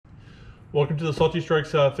Welcome to the Salty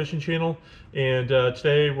Strikes fishing channel, and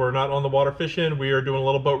today we're not on the water fishing. We are doing a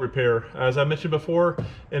little boat repair. As I mentioned before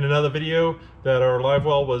in another video, that our live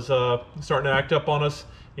well was starting to act up on us,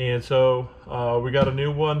 and so we got a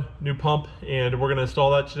new pump, and we're going to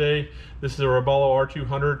install that today. This is a Robalo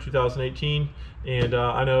R200 2018, and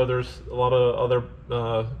I know there's a lot of other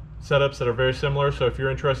setups that are very similar, so if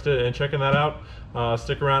you're interested in checking that out,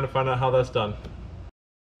 stick around to find out how that's done.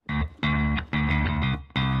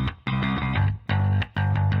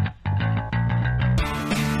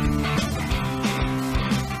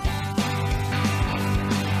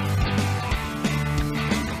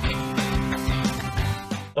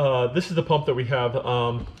 This is the pump that we have.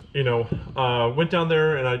 Went down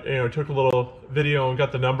there and I took a little video and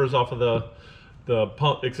got the numbers off of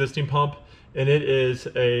the existing pump, and it is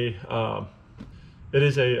a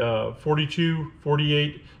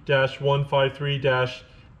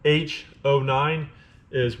 4248-153-H09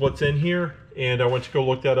 is what's in here, and I went to go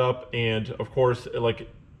look that up, and of course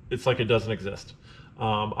it's like it doesn't exist.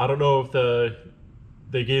 I don't know if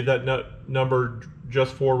they gave that number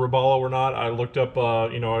just for Robalo or not. I looked up, I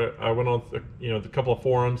went on, the couple of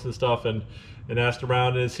forums and stuff and asked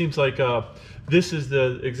around, and it seems like this is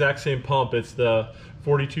the exact same pump. It's the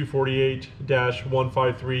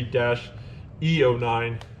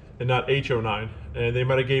 4248-153-E09 and not H09. And they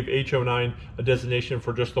might have gave H09 a designation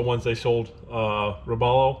for just the ones they sold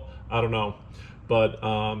Robalo. I don't know, but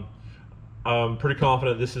I'm pretty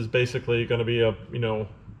confident this is basically going to be a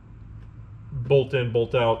bolt in,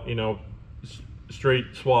 bolt out, straight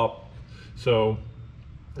swap, so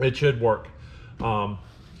it should work.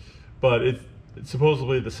 But it's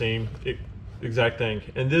supposedly the same exact thing,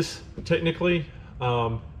 and this technically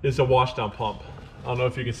is a washdown pump. I don't know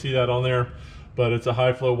if you can see that on there, but it's a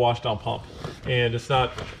high flow washdown pump, and it's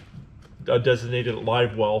not a designated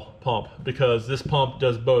live well pump, because this pump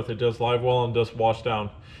does both. It does live well and does washdown.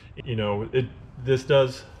 This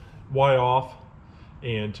does Y off,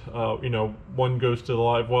 and one goes to the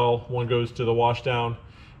live well, one goes to the washdown,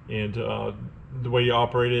 and the way you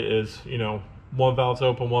operate it is one valve's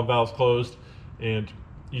open, one valve's closed, and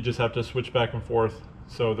you just have to switch back and forth.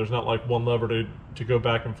 So there's not like one lever to go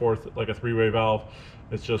back and forth like a three-way valve.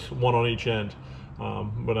 It's just one on each end.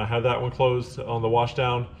 When I have that one closed on the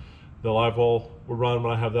washdown, the live well will run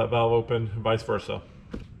when I have that valve open, and vice versa.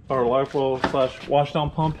 Our live well /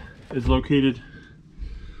 washdown pump is located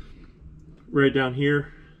right down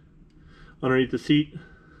here underneath the seat,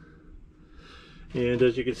 and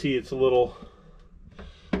as you can see, it's a little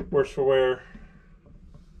worse for wear,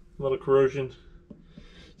 a little corrosion,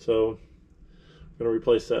 so I'm going to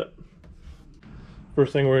replace that.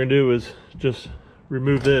 First thing we're going to do is just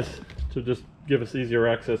remove this to just give us easier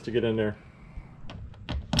access to get in there.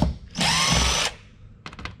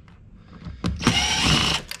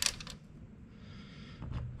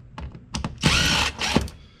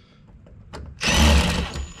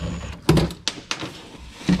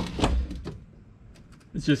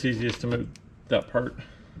 It's just easiest to move that part.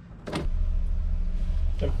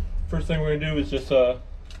 The first thing we're going to do is just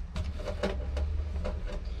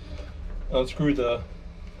unscrew the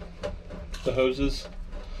hoses,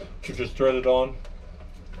 which are just threaded on.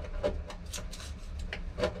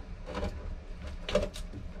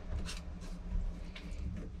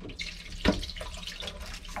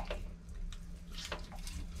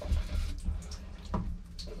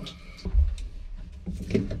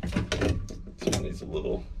 A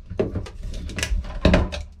little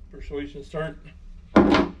persuasion start.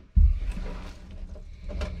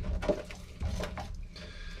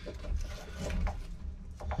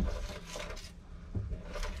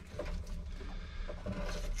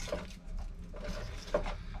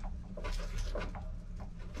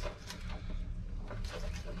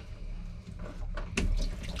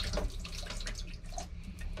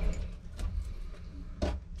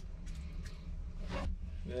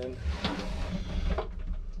 Then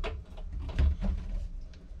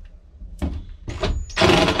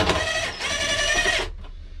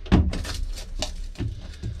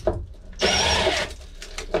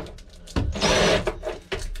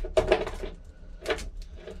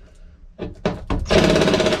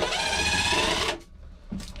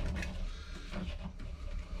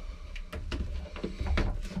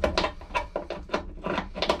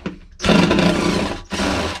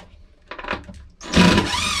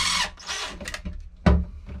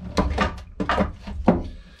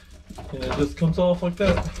and it just comes off like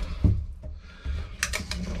that.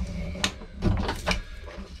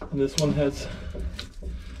 And this one has, I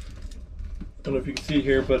don't know if you can see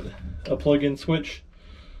here, but a plug-in switch.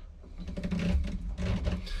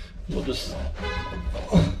 We'll just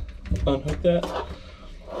unhook that.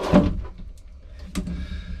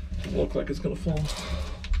 look like it's gonna fall.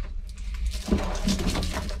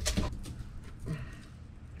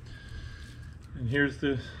 And here's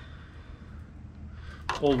the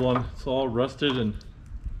old one. It's all rusted,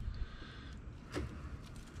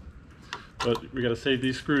 but we gotta save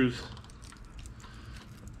these screws.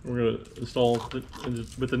 We're gonna install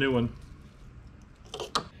with the new one.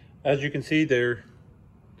 As you can see, they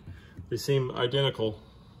seem identical.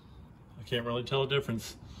 I can't really tell a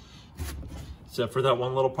difference, except for that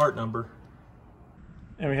one little part number.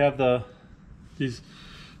 And we have these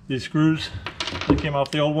screws that came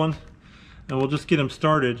off the old one, and we'll just get them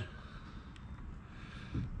started.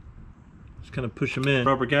 Just kind of push them in.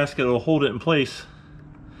 Rubber gasket will hold it in place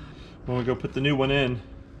when we go put the new one in.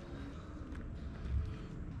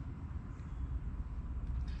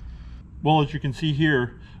 Well, as you can see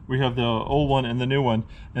here, we have the old one and the new one,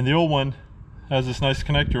 and the old one has this nice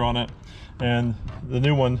connector on it, and the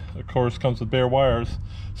new one of course comes with bare wires.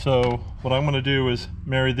 So what I'm going to do is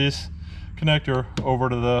marry this connector over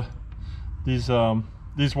to these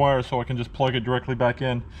wires, so I can just plug it directly back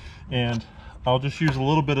in, and I'll just use a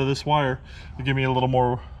little bit of this wire to give me a little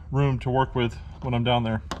more room to work with when I'm down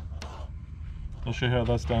there. I'll show you how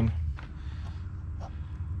that's done.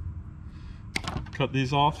 Cut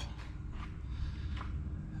these off,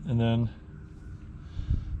 and then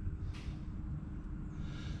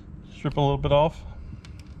strip a little bit off.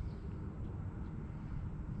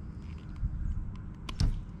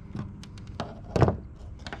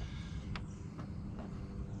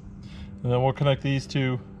 And then we'll connect these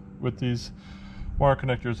two with these wire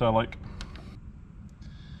connectors I like.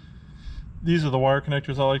 These are the wire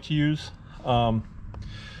connectors I like to use. You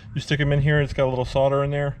stick them in here, it's got a little solder in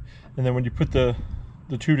there, and then when you put the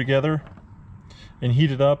two together and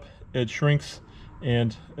heat it up, it shrinks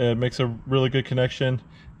and it makes a really good connection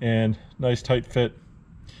and nice tight fit.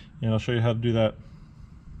 And I'll show you how to do that.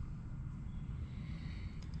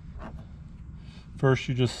 First,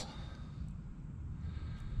 you just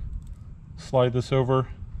slide this over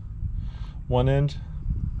one end,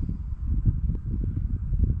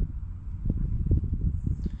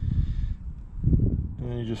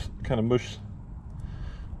 and then you just kind of mush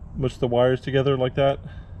the wires together like that.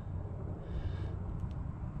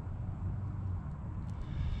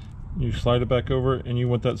 You slide it back over, and you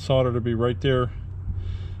want that solder to be right there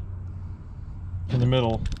in the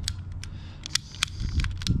middle.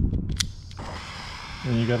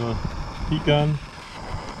 And you got a heat gun,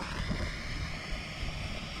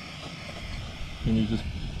 and you just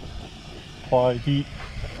apply heat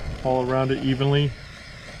all around it evenly.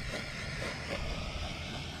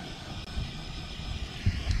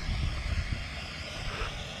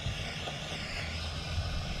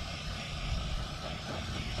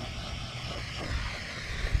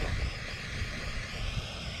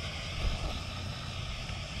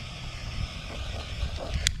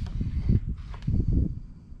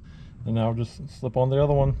 And now just slip on the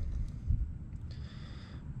other one.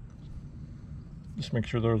 Just make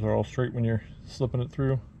sure those are all straight when you're slipping it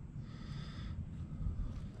through.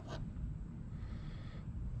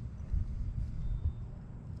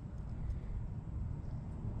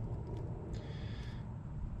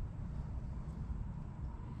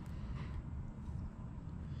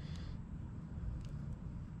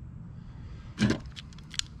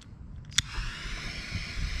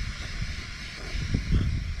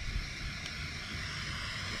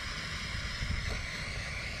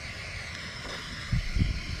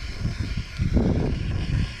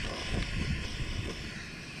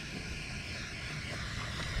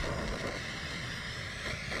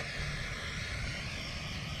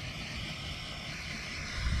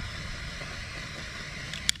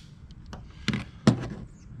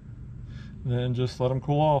 Then just let them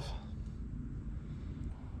cool off.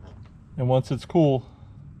 And once it's cool,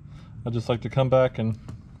 I just like to come back and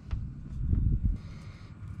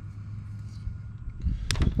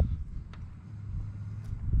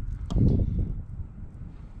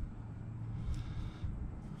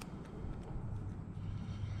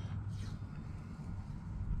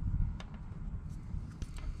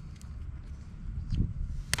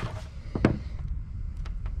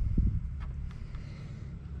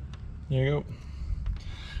there you go.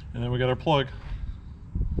 And then we got our plug.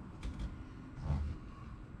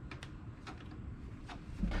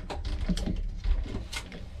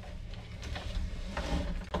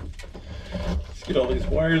 Let's get all these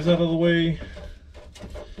wires out of the way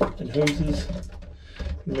and hoses,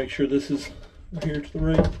 and make sure this is here to the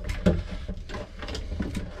right.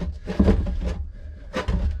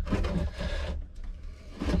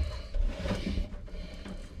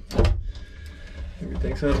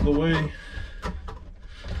 Everything's out of the way.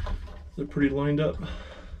 They're pretty lined up.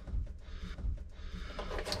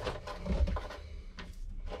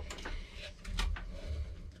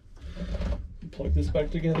 this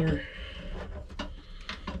back together.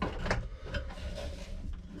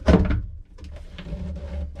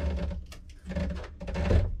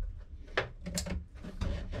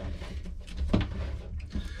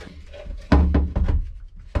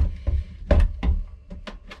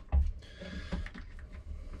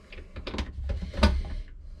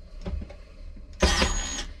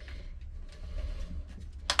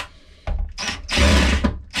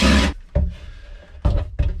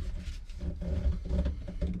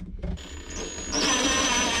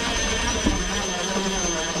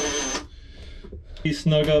 He's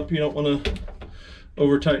snug up, you don't want to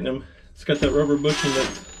over tighten him. It's got that rubber bushing that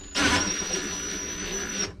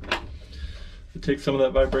takes some of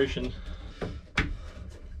that vibration.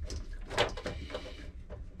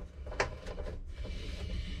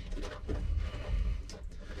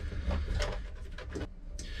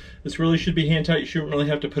 This really should be hand tight. You shouldn't really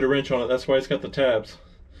have to put a wrench on it. That's why it's got the tabs.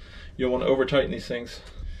 You don't want to over tighten these things.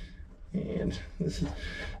 And this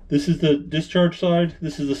is the discharge side.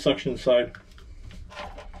 This is the suction side.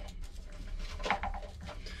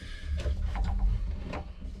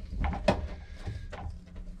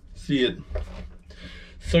 See, it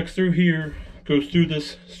sucks through here, goes through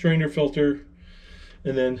this strainer filter,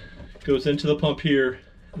 and then goes into the pump here,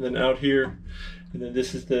 and then out here, and then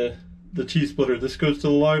this is the T-splitter. This goes to the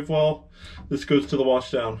live well, this goes to the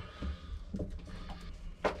washdown.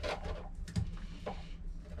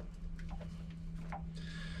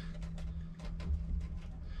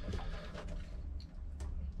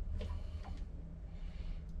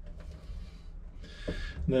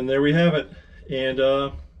 And then there we have it.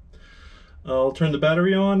 And I'll turn the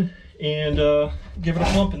battery on and give it a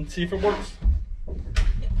pump and see if it works.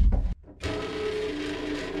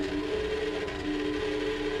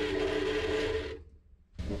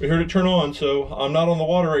 We heard it turn on, so I'm not on the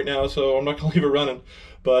water right now, so I'm not going to leave it running.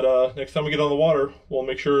 But next time we get on the water, we'll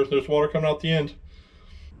make sure there's water coming out the end.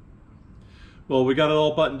 Well, we got it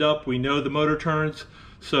all buttoned up. We know the motor turns.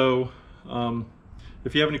 So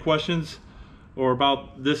if you have any questions or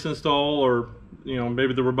about this install, or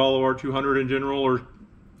maybe the Robalo R200 in general, or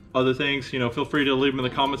other things, feel free to leave them in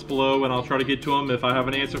the comments below, and I'll try to get to them. If I have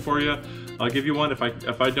an answer for you, I'll give you one. If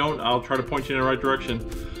I don't, I'll try to point you in the right direction.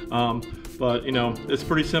 But it's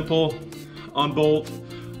pretty simple. Unbolt,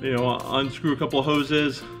 unscrew a couple of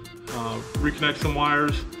hoses, reconnect some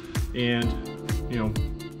wires, and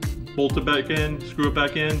bolt it back in, screw it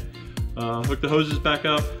back in, hook the hoses back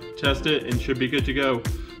up, test it, and should be good to go.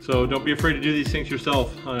 So don't be afraid to do these things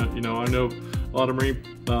yourself. I know a lot of marine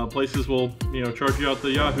places will charge you out the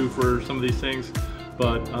Yahoo for some of these things,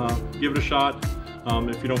 but give it a shot.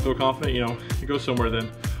 If you don't feel confident, you go somewhere then.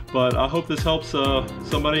 But I hope this helps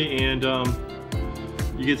somebody, and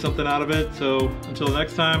you get something out of it. So until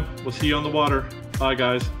next time, we'll see you on the water. Bye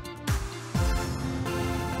guys.